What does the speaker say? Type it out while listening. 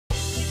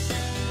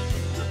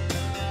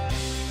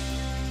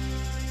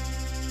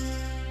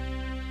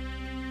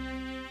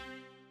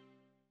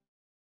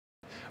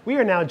We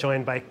are now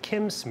joined by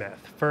Kim Smith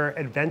for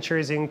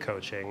Adventures in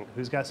Coaching,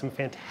 who's got some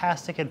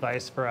fantastic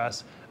advice for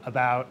us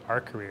about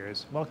our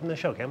careers. Welcome to the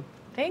show, Kim.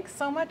 Thanks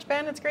so much,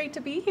 Ben. It's great to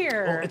be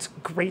here. Well, it's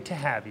great to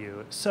have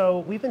you.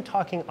 So we've been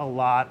talking a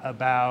lot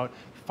about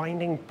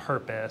finding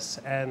purpose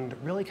and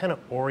really kind of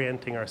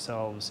orienting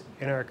ourselves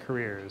in our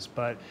careers,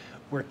 but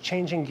we're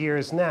changing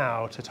gears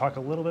now to talk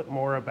a little bit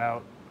more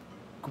about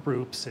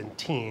groups and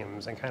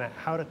teams and kind of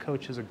how to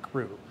coach as a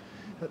group.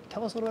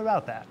 Tell us a little bit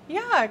about that.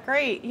 Yeah,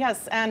 great.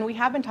 Yes, and we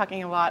have been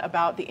talking a lot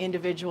about the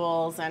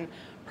individuals and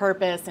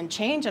purpose and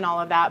change and all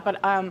of that, but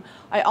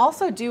I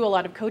also do a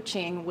lot of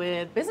coaching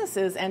with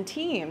businesses and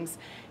teams,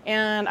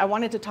 and I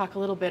wanted to talk a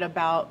little bit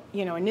about,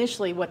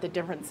 initially what the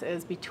difference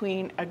is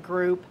between a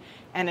group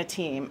and a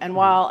team. And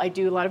while I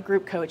do a lot of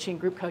group coaching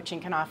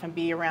can often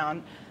be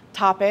around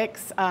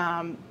topics,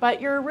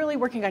 but you're really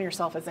working on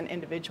yourself as an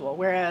individual,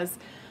 whereas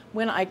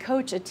when I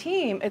coach a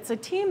team, it's a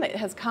team that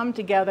has come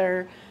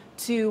together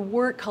to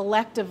work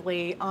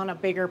collectively on a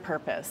bigger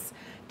purpose,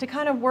 to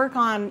kind of work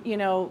on,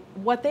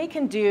 what they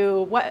can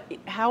do,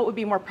 how it would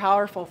be more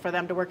powerful for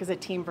them to work as a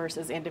team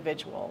versus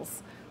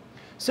individuals.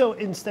 So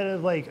instead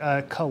of like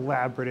a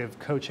collaborative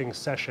coaching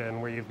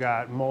session where you've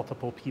got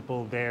multiple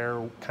people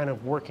there kind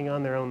of working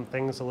on their own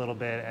things a little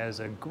bit as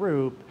a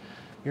group,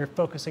 you're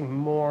focusing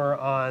more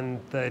on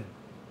the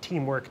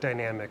teamwork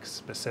dynamics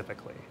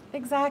specifically.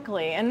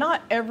 Exactly, and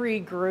not every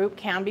group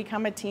can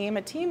become a team.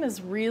 A team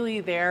is really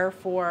there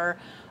for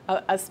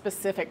a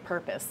specific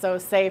purpose. So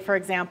say, for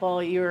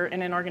example, you're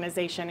in an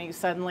organization and you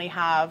suddenly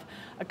have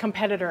a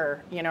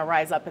competitor,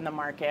 rise up in the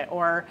market,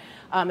 or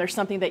there's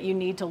something that you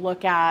need to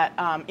look at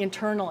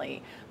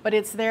internally. But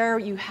it's there,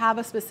 you have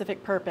a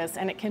specific purpose,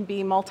 and it can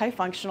be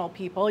multifunctional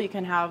people. You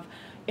can have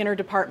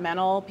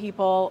interdepartmental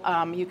people,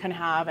 you can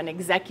have an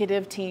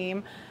executive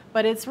team,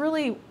 but it's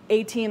really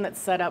a team that's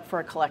set up for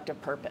a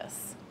collective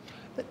purpose.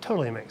 That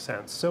totally makes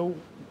sense. So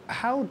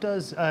how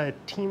does a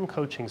team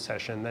coaching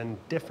session then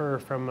differ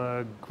from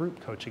a group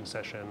coaching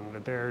session? Are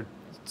there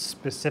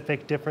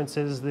specific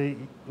differences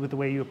with the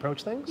way you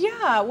approach things?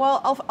 Yeah,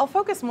 well, I'll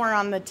focus more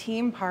on the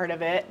team part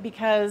of it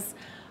because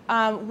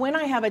when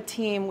I have a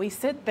team, we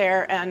sit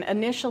there and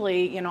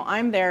initially,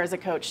 I'm there as a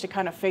coach to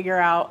kind of figure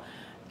out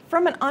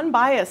from an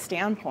unbiased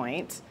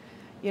standpoint,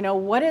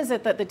 what is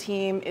it that the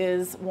team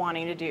is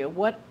wanting to do?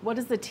 What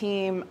does the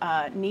team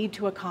need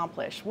to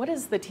accomplish? What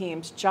is the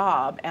team's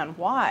job and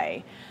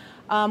why?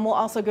 We'll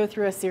also go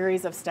through a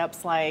series of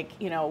steps like,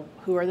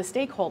 who are the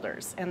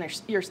stakeholders? And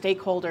your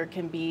stakeholder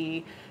can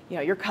be,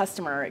 your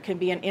customer. It can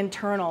be an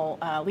internal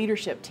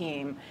leadership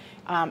team.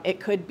 It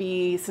could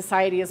be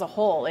society as a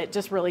whole. It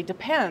just really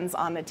depends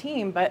on the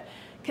team. But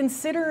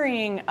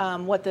considering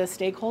what the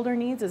stakeholder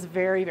needs is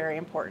very, very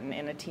important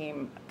in a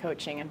team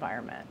coaching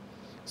environment.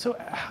 So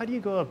how do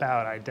you go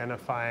about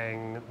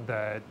identifying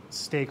the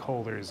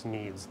stakeholders'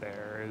 needs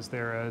there? Is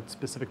there a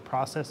specific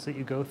process that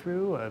you go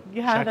through, a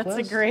Yeah, checklist? That's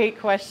a great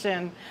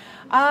question.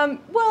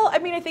 Well,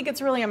 I think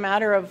it's really a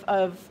matter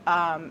of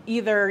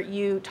either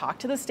you talk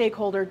to the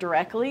stakeholder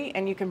directly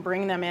and you can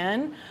bring them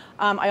in.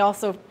 I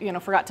also,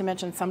 forgot to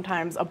mention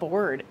sometimes a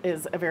board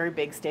is a very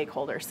big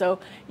stakeholder. So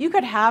you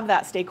could have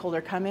that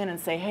stakeholder come in and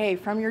say, hey,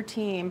 from your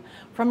team,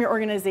 from your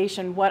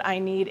organization, what I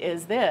need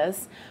is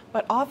this.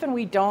 But often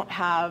we don't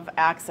have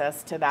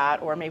access to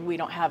that, or maybe we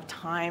don't have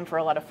time for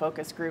a lot of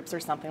focus groups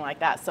or something like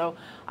that. So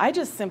I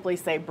just simply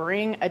say,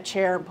 bring a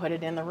chair and put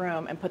it in the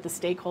room and put the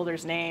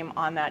stakeholder's name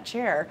on that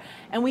chair.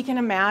 And we can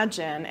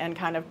imagine and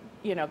kind of,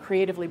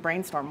 creatively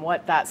brainstorm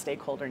what that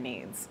stakeholder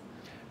needs.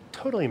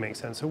 Totally makes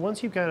sense. So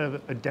once you've kind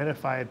of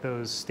identified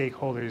those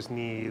stakeholders'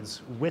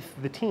 needs with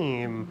the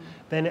team,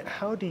 then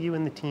how do you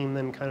and the team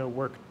then kind of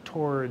work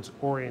towards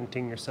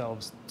orienting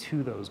yourselves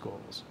to those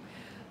goals?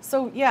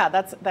 So yeah,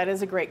 that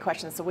is a great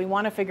question. So we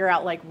want to figure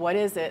out what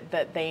is it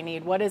that they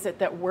need? What is it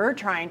that we're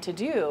trying to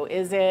do?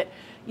 Is it,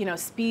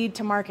 speed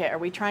to market? Are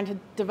we trying to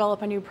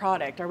develop a new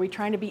product? Are we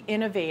trying to be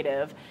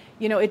innovative?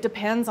 It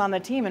depends on the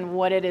team and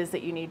what it is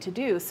that you need to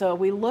do. So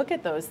we look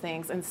at those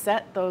things and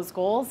set those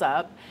goals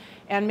up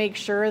and make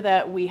sure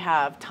that we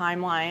have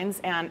timelines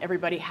and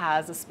everybody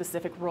has a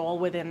specific role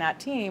within that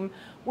team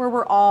where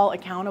we're all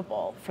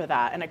accountable for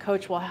that. And a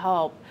coach will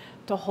help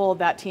to hold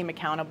that team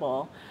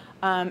accountable.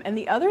 And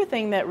the other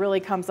thing that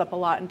really comes up a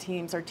lot in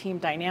teams are team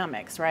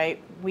dynamics,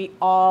 right? We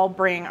all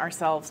bring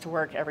ourselves to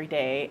work every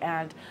day.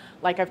 And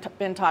like I've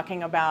been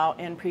talking about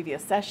in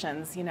previous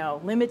sessions,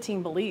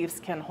 limiting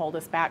beliefs can hold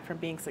us back from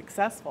being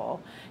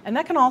successful. And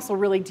that can also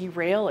really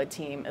derail a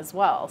team as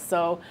well.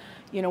 So,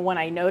 when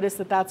I notice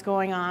that that's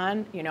going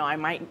on, I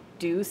might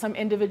do some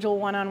individual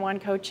one-on-one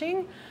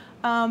coaching,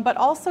 but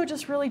also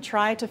just really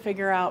try to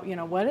figure out,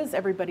 what is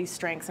everybody's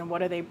strengths and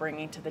what are they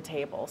bringing to the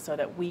table so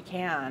that we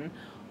can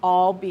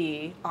all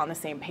be on the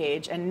same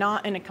page and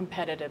not in a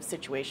competitive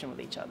situation with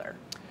each other.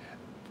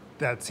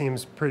 That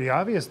seems pretty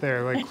obvious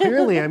there.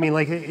 Clearly,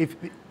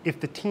 if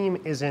the team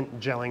isn't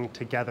gelling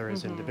together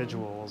as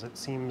individuals, it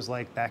seems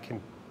like that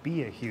can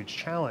be a huge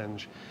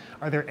challenge.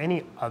 Are there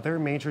any other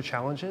major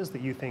challenges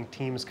that you think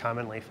teams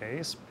commonly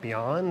face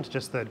beyond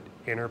just the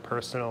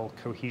interpersonal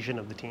cohesion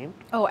of the team?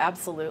 Oh,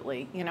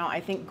 absolutely. I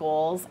think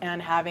goals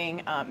and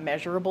having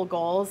measurable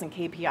goals and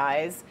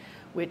KPIs,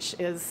 which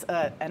is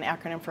an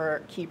acronym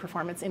for key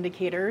performance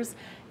indicators.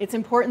 It's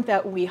important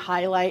that we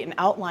highlight and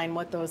outline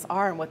what those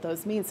are and what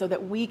those mean so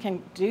that we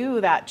can do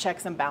that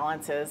checks and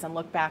balances and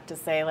look back to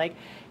say like,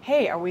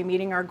 hey, are we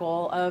meeting our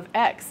goal of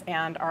X?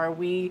 And are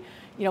we,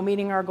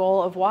 meeting our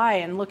goal of Y?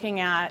 And looking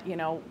at,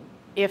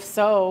 if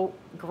so,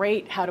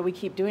 great, how do we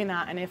keep doing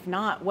that? And if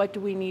not, what do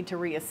we need to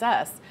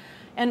reassess?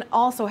 And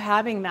also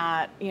having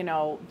that,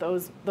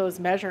 those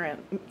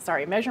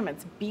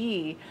measurements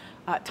be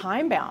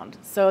time bound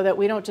so that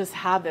we don't just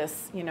have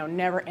this,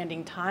 never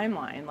ending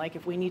timeline. Like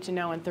if we need to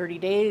know in 30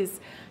 days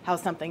how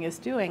something is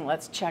doing,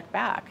 let's check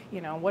back.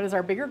 What is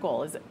our bigger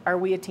goal? Are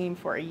we a team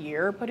for a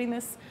year putting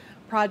this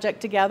project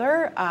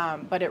together?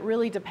 But it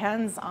really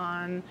depends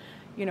on,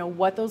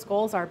 what those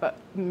goals are, but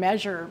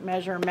measure.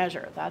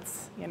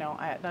 That's,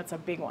 that's a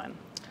big one.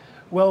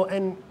 Well,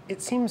 and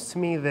it seems to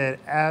me that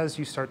as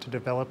you start to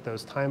develop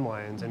those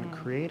timelines and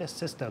create a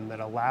system that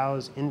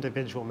allows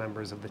individual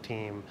members of the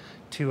team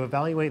to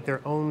evaluate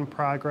their own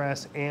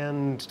progress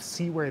and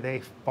see where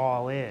they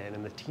fall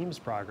in the team's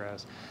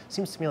progress,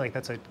 seems to me like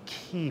that's a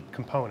key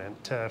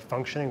component to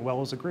functioning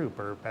well as a group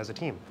or as a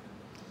team.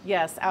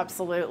 Yes,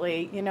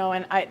 absolutely.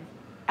 And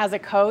as a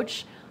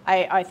coach,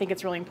 I think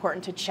it's really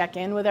important to check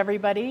in with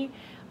everybody.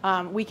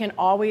 We can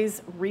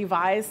always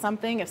revise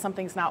something if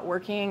something's not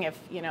working, if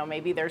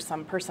maybe there's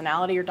some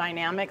personality or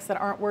dynamics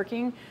that aren't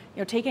working,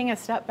 taking a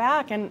step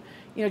back and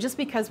just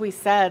because we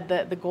said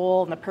that the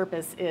goal and the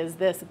purpose is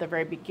this at the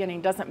very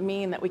beginning doesn't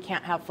mean that we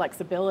can't have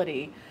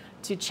flexibility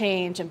to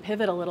change and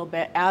pivot a little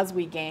bit as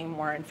we gain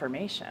more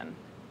information.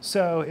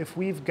 So if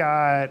we've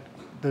got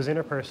those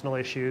interpersonal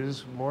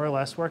issues more or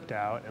less worked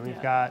out and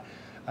we've got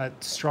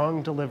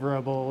strong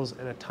deliverables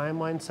and a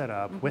timeline set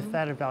up with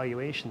that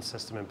evaluation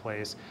system in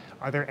place,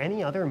 are there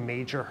any other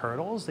major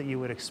hurdles that you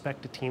would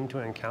expect a team to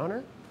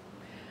encounter?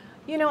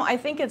 I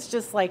think it's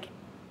just like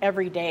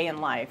every day in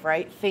life,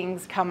 right?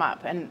 Things come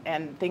up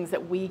and things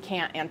that we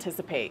can't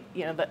anticipate.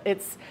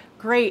 It's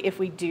great if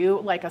we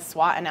do like a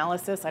SWOT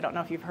analysis. I don't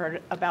know if you've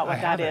heard about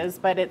what that is,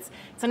 but it's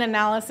an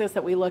analysis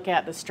that we look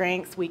at the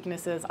strengths,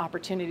 weaknesses,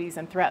 opportunities,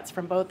 and threats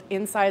from both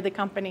inside the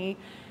company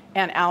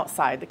and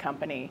outside the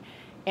company.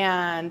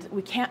 And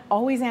we can't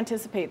always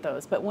anticipate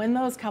those, but when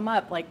those come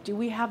up, like, do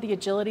we have the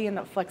agility and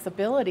the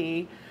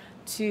flexibility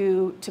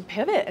to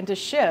pivot and to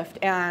shift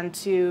and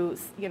to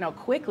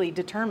quickly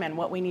determine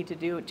what we need to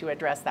do to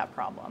address that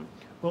problem?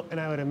 Well, and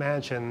I would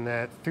imagine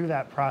that through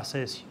that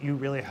process, you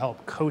really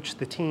help coach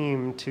the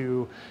team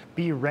to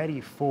be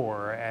ready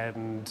for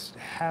and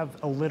have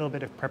a little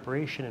bit of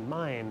preparation in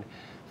mind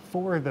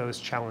for those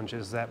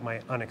challenges that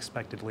might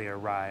unexpectedly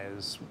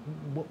arise.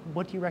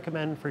 What do you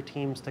recommend for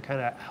teams to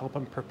kind of help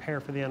them prepare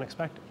for the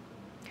unexpected?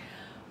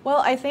 Well,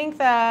 I think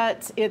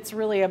that it's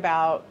really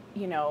about,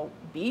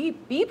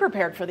 be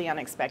prepared for the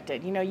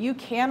unexpected. You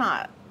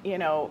cannot,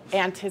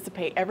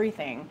 anticipate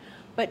everything,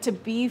 but to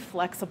be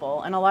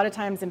flexible. And a lot of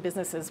times in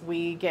businesses,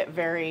 we get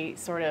very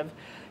sort of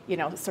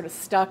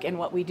stuck in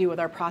what we do with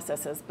our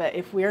processes. But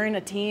if we're in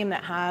a team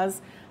that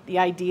has the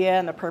idea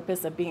and the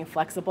purpose of being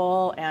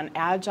flexible and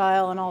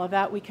agile and all of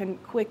that, we can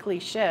quickly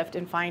shift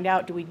and find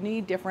out, do we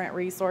need different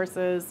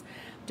resources?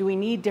 Do we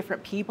need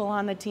different people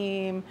on the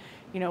team?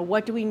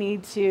 What do we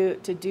need to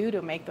do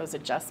to make those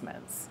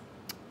adjustments?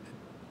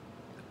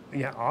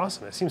 Yeah,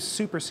 awesome. It seems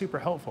super, super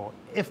helpful.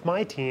 If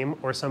my team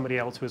or somebody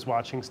else who is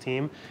watching's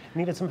team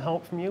needed some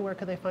help from you, where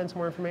could they find some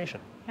more information?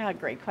 Yeah,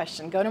 great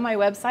question. Go to my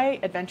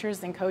website,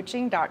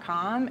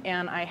 adventuresincoaching.com,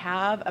 and I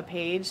have a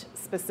page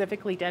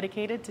specifically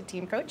dedicated to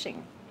team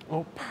coaching.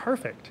 Well,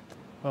 perfect.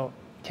 Well,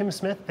 Kim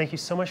Smith, thank you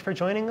so much for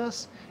joining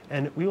us,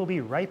 and we will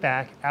be right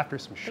back after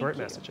some short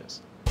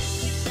messages.